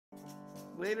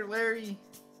Later, Larry.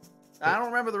 I don't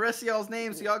remember the rest of y'all's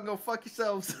names, so y'all can go fuck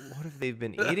yourselves. What have they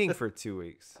been eating for 2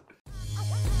 weeks?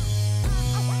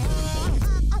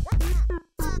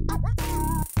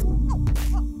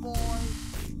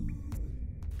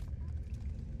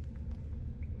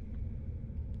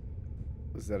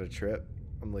 Was that a trip?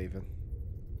 I'm leaving.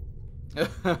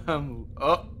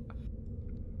 Oh.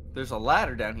 There's a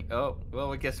ladder down here. Oh,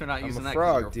 well, I guess they're not using that. I'm a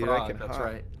frog, you're a dude. frog. I can That's hop.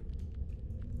 right.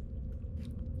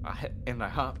 I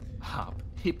hop,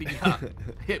 hippity hop,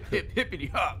 hippity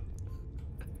hop.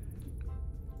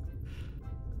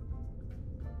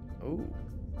 Oh.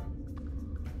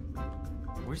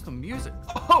 Where's the music?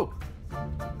 Oh!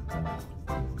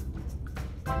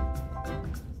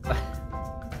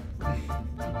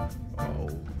 Oh.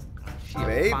 She a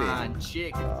Baby. fine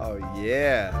chick. Oh,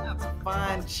 yeah. That's a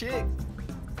fine chick.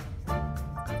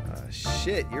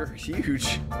 Shit, you're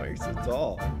huge. Why are you so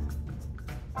tall?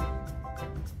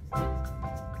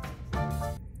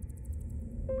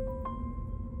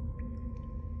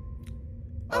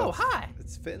 Oh, hi.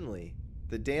 It's Finley,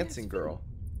 the dancing girl.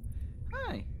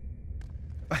 Hi.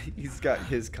 He's got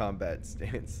his combat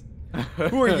stance.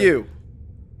 Who are you?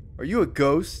 Are you a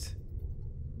ghost?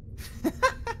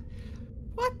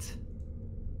 What?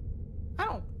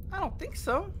 I don't think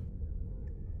so.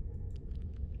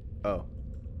 Oh,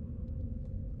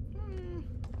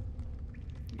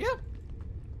 Yep.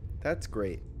 that's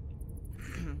great.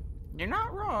 You're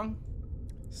not wrong.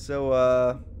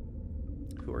 So,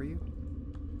 who are you?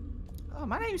 Oh,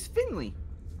 my name's Finley.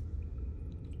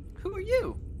 Who are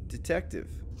you? Detective.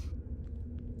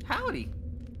 Howdy.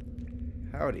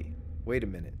 Howdy. Wait a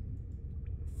minute.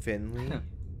 Finley?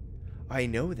 I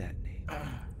know that name.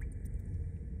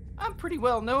 I'm pretty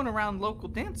well known around local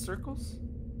dance circles.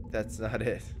 That's not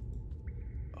it.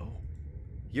 Oh.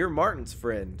 You're Martin's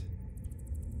friend.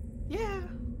 Yeah.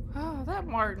 Oh, that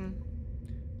Martin.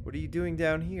 What are you doing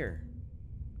down here?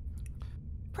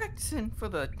 Practicing for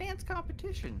the dance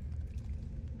competition.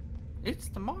 It's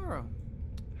tomorrow.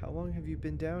 How long have you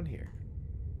been down here?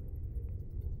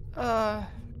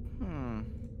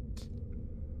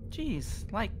 Geez,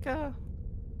 like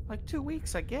 2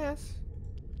 weeks, I guess.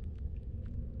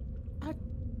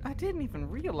 I didn't even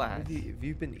realize. Have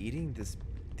you been eating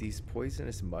these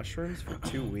poisonous mushrooms for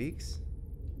 2 weeks?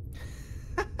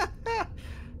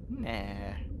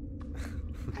 Nah.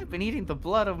 I've been eating the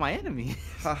blood of my enemies.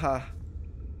 Haha.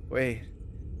 Wait,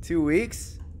 2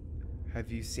 weeks?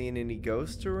 Have you seen any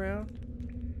ghosts around?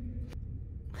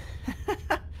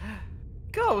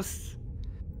 Ghosts?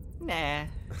 Nah.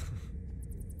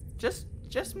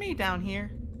 Just me down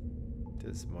here.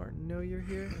 Does Martin know you're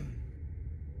here?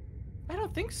 I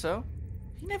don't think so.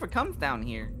 He never comes down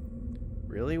here.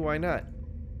 Really? Why not?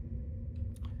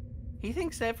 He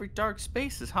thinks every dark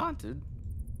space is haunted.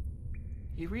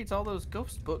 He reads all those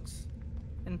ghost books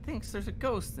and thinks there's a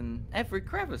ghost in every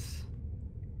crevice.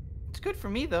 It's good for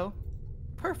me, though.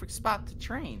 Perfect spot to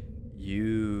train.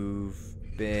 You've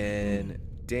been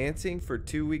dancing for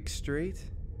 2 weeks straight?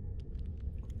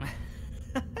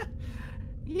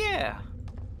 Yeah.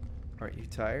 Aren't you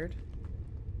tired?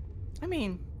 I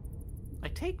mean, I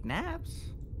take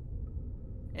naps.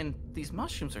 And these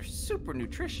mushrooms are super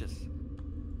nutritious.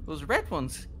 Those red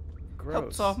ones Gross.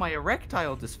 help solve my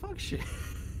erectile dysfunction.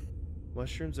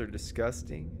 Mushrooms are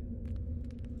disgusting.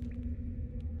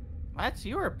 That's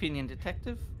your opinion,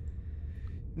 detective.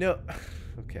 No.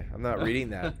 Okay, I'm not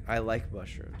reading that. I like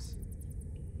mushrooms.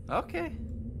 Okay.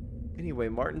 Anyway,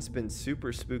 Martin's been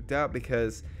super spooked out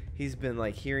because he's been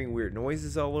like hearing weird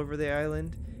noises all over the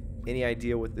island. Any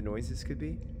idea what the noises could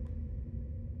be?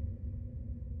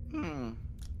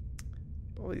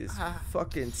 Holy, this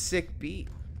fucking sick beat.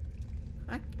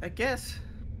 I guess.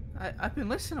 I've been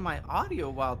listening to my audio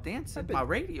while dancing, my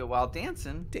radio while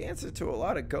dancing. Dancing to a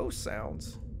lot of ghost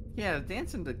sounds. Yeah,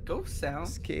 dancing to ghost sounds.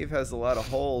 This cave has a lot of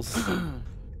holes.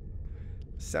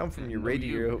 Sound from your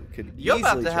radio could You're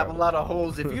easily about to have a travel. lot of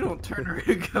holes if you don't turn around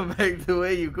and come back the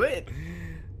way you quit.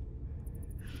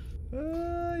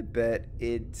 I bet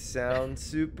it sounds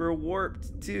super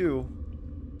warped too.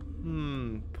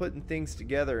 Putting things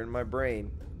together in my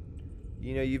brain.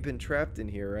 You know, you've been trapped in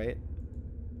here, right?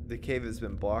 The cave has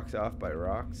been blocked off by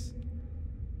rocks.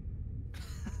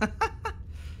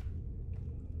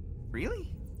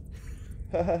 Really?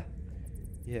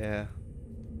 Yeah.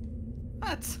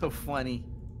 That's so funny.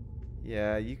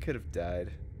 Yeah, you could have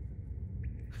died.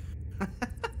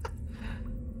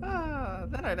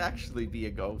 Then I'd actually be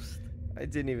a ghost. I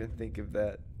didn't even think of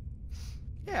that.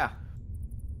 Yeah.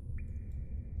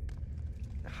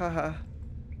 Haha.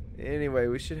 Anyway,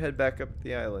 we should head back up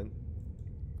the island.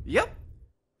 Yep.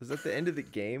 Was that the end of the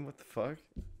game? What the fuck?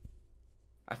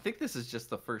 I think this is just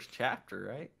the first chapter,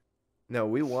 right? No,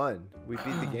 we won. We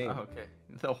beat the game. Okay.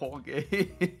 The whole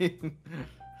game.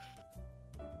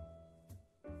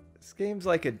 This game's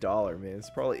like $1, man. This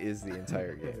probably is the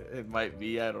entire game. It might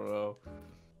be. I don't know.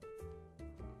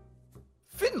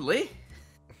 Finley?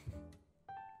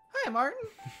 Hi, Martin.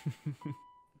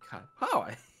 God,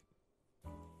 hi.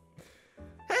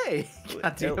 Hey.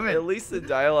 God damn it. At least the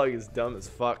dialogue is dumb as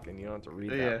fuck and you don't have to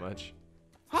read that much.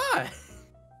 Hi.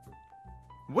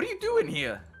 What are you doing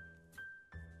here?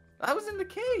 I was in the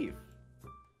cave.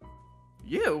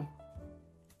 You?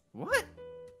 What?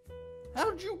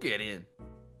 How'd you get in?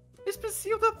 It's been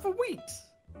sealed up for weeks.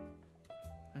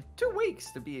 2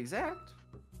 weeks, to be exact.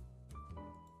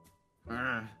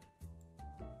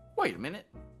 Wait a minute.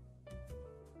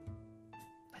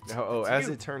 Oh, as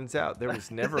it turns out, there was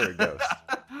never a ghost.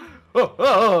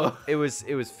 Oh. It was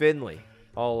Finley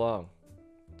all along.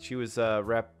 She was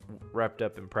wrapped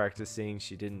up in practicing.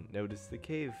 She didn't notice the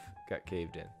cave got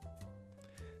caved in.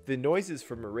 The noises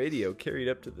from a radio carried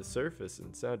up to the surface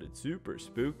and sounded super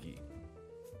spooky.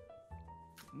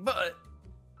 But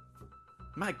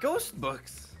my ghost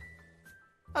books.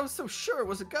 I was so sure it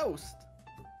was a ghost.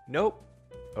 Nope.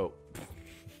 Oh.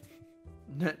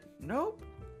 Nope.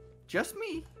 Just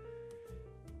me.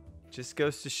 Just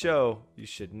goes to show you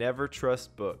should never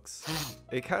trust books.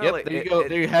 It kind of like there you go.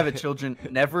 There you have it, children.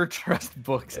 Never trust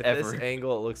books at ever. this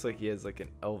angle, it looks like he has like an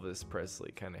Elvis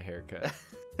Presley kind of haircut.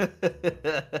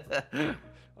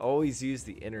 Always use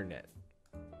the internet.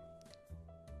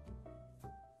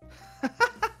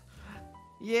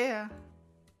 Yeah.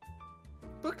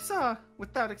 Books are,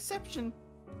 without exception,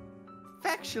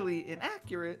 factually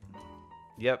inaccurate.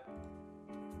 Yep.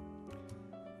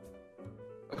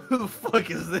 Who the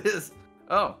fuck is this?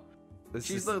 Oh,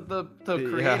 she's the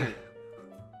creator. Yeah.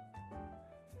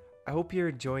 I hope you're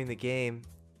enjoying the game.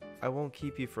 I won't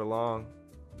keep you for long.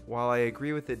 While I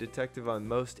agree with the detective on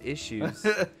most issues...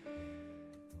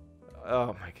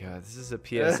 Oh my god, this is a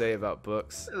PSA about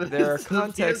books. There are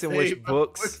contexts in which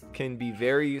books can be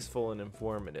very useful and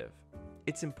informative.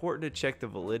 It's important to check the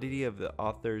validity of the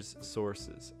author's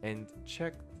sources and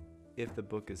check if the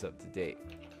book is up to date.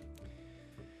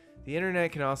 The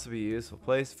internet can also be a useful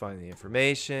place to find the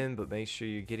information, but make sure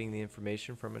you're getting the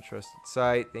information from a trusted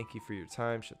site. Thank you for your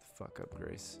time. Shut the fuck up,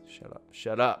 Grace. Shut up.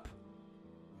 Shut up.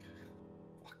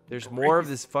 There's more of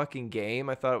this fucking game.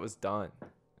 I thought it was done.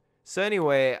 So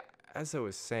anyway, as I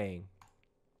was saying,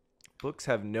 books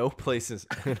have no places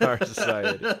in our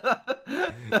society.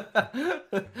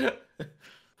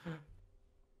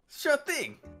 Sure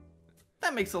thing.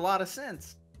 That makes a lot of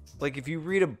sense. Like if you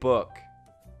read a book...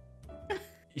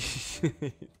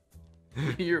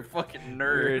 You're a fucking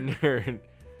You're nerd.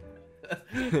 a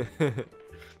nerd.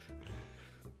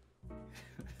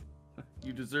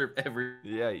 You deserve every...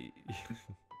 Yeah. Are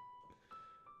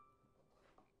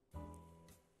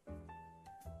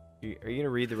you going to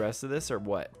read the rest of this or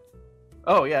what?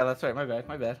 Oh, yeah, that's right. My bad.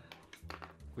 My bad.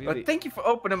 But thank you for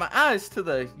opening my eyes to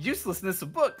the uselessness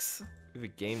of books. We have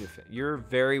a game to fit. You're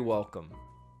very welcome.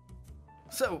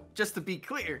 So, just to be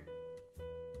clear,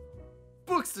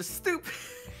 books are stupid.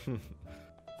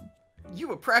 You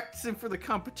were practicing for the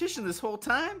competition this whole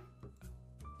time?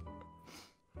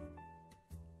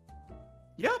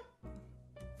 Yep.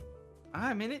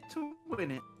 I'm in it to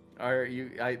win it.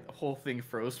 The whole thing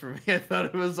froze for me. I thought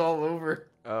it was all over.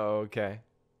 Oh, okay.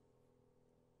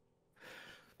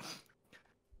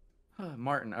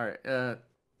 Martin, all right.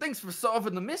 Thanks for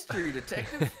solving the mystery,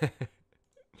 detective.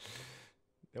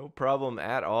 No problem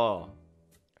at all.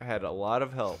 I had a lot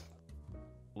of help.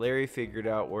 Larry figured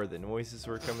out where the noises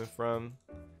were coming from.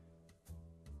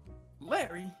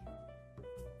 Larry?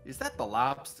 Is that the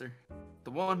lobster?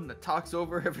 The one that talks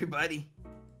over everybody?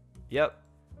 Yep.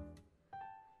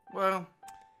 Well,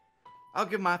 I'll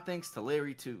give my thanks to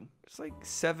Larry, too. There's like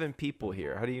 7 people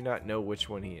here. How do you not know which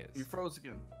one he is? You froze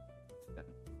again.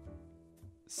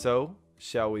 So,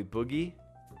 shall we boogie?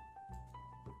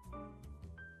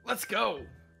 Let's go!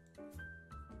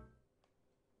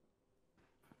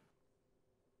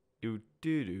 Do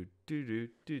do do do do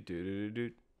do do do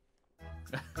do.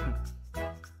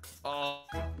 Oh.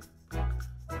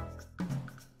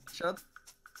 Shut.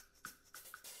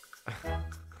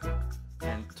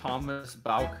 And Thomas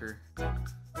Bowker.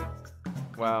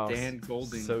 Wow. Dan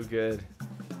Golding. So good.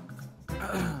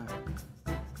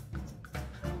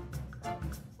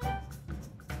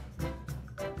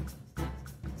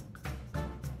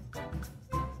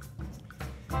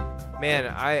 Man,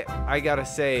 I gotta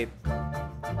say,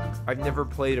 I've never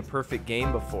played a perfect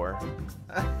game before.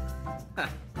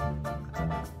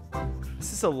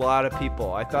 This is a lot of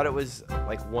people. I thought it was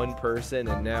like one person,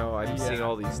 and now I'm seeing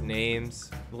all these names.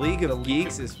 League The of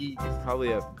Geeks is Geeks.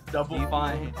 probably a Double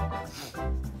Fine.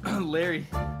 Larry.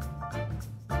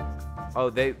 Oh,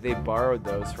 they borrowed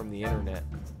those from the internet.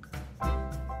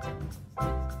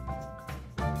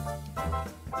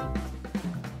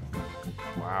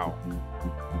 Wow.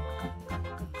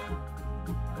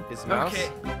 Is Mouse Okay.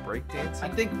 breakdancing? I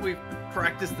think we've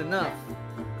practiced enough.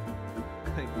 I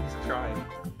think he's trying.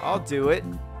 I'll do it.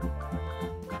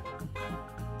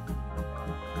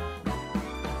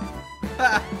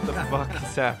 What the fuck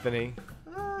is happening?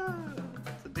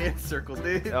 It's a dance circle,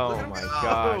 dude. Look Oh at him my go.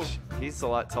 gosh. He's a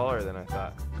lot taller than I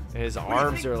thought. And his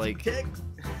arms are like, Kick.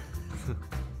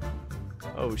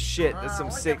 oh shit, that's some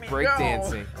Look sick at me go.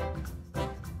 breakdancing.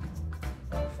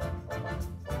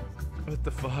 What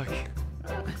the fuck?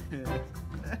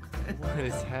 What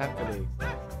is happening?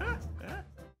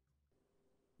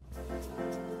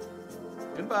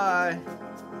 Goodbye.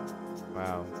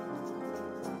 Wow.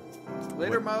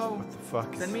 Later, What- Mo. What the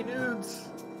fuck Send is... me nudes.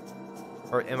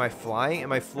 Or am I flying?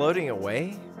 Am I floating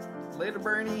away? Later,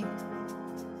 Bernie.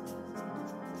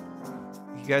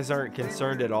 You guys aren't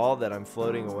concerned at all that I'm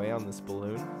floating away on this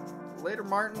balloon? Later,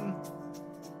 Martin.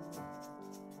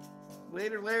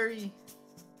 Later, Larry.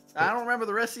 I don't remember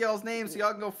the rest of y'all's names, so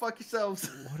y'all can go fuck yourselves.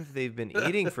 What have they been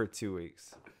eating for 2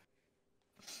 weeks?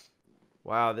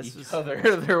 Wow, this was...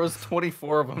 There was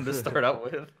 24 of them to start out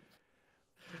with.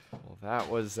 Well, that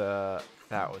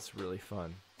was really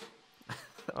fun.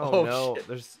 Oh, no, shit.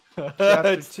 there's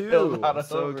chapter It's still 2. not I'm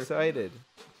so over. excited.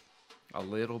 A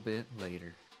little bit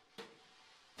later.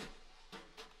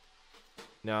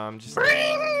 No, I'm just...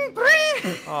 Bring!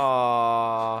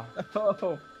 Aww.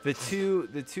 Oh. The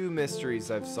two mysteries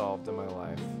I've solved in my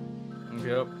life.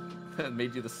 Yep. That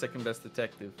made you the second best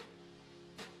detective.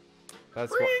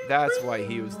 That's why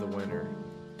he was the winner.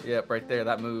 Yep, right there,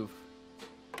 that move.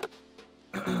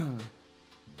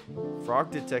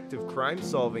 Frog Detective Crime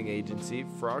Solving Agency.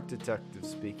 Frog Detective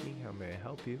speaking. How may I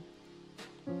help you?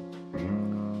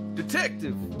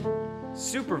 Detective!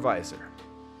 Supervisor.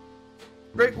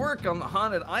 Great work on the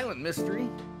haunted island mystery.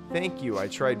 Thank you. I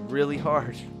tried really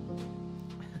hard.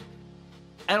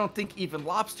 I don't think even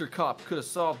Lobster Cop could have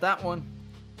solved that one.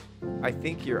 I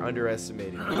think you're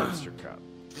underestimating Lobster Cop.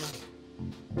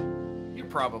 You're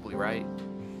probably right.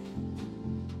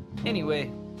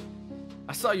 Anyway,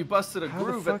 I saw you busted a How the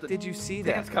groove fuck at the did you see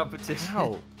dance that? competition.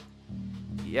 How?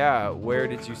 Yeah, where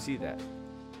did you see that?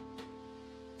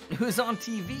 It was on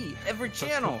TV, every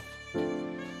channel,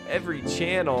 Every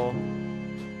channel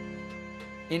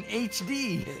in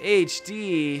HD. in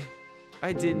HD.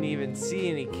 I didn't even see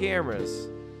any cameras.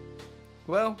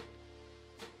 Well,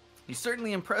 you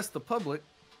certainly impressed the public.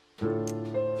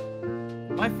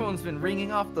 My phone's been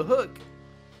ringing off the hook.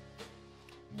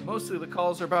 Mostly the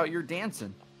calls are about your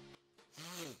dancing.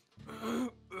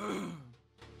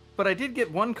 But I did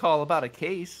get one call about a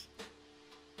case.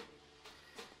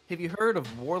 Have you heard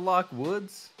of Warlock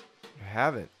Woods? I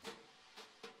haven't.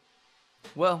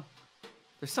 Well,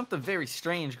 there's something very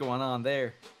strange going on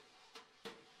there.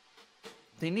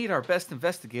 They need our best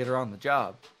investigator on the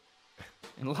job.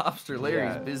 And Lobster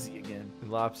Larry's Yeah. busy again.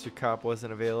 Lobster Cop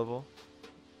wasn't available.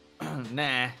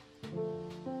 Nah.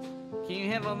 Can you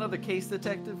handle another case,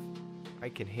 detective? I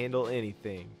can handle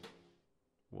anything.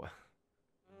 What?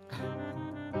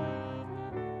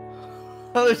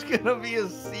 Oh, there's gonna be a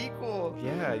sequel.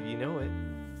 Yeah, you know it.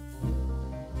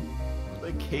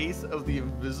 The Case of the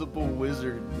Invisible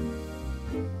Wizard.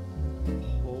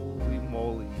 Holy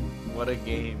moly. What a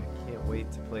game. Can't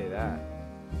wait to play that.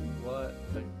 What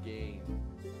a game.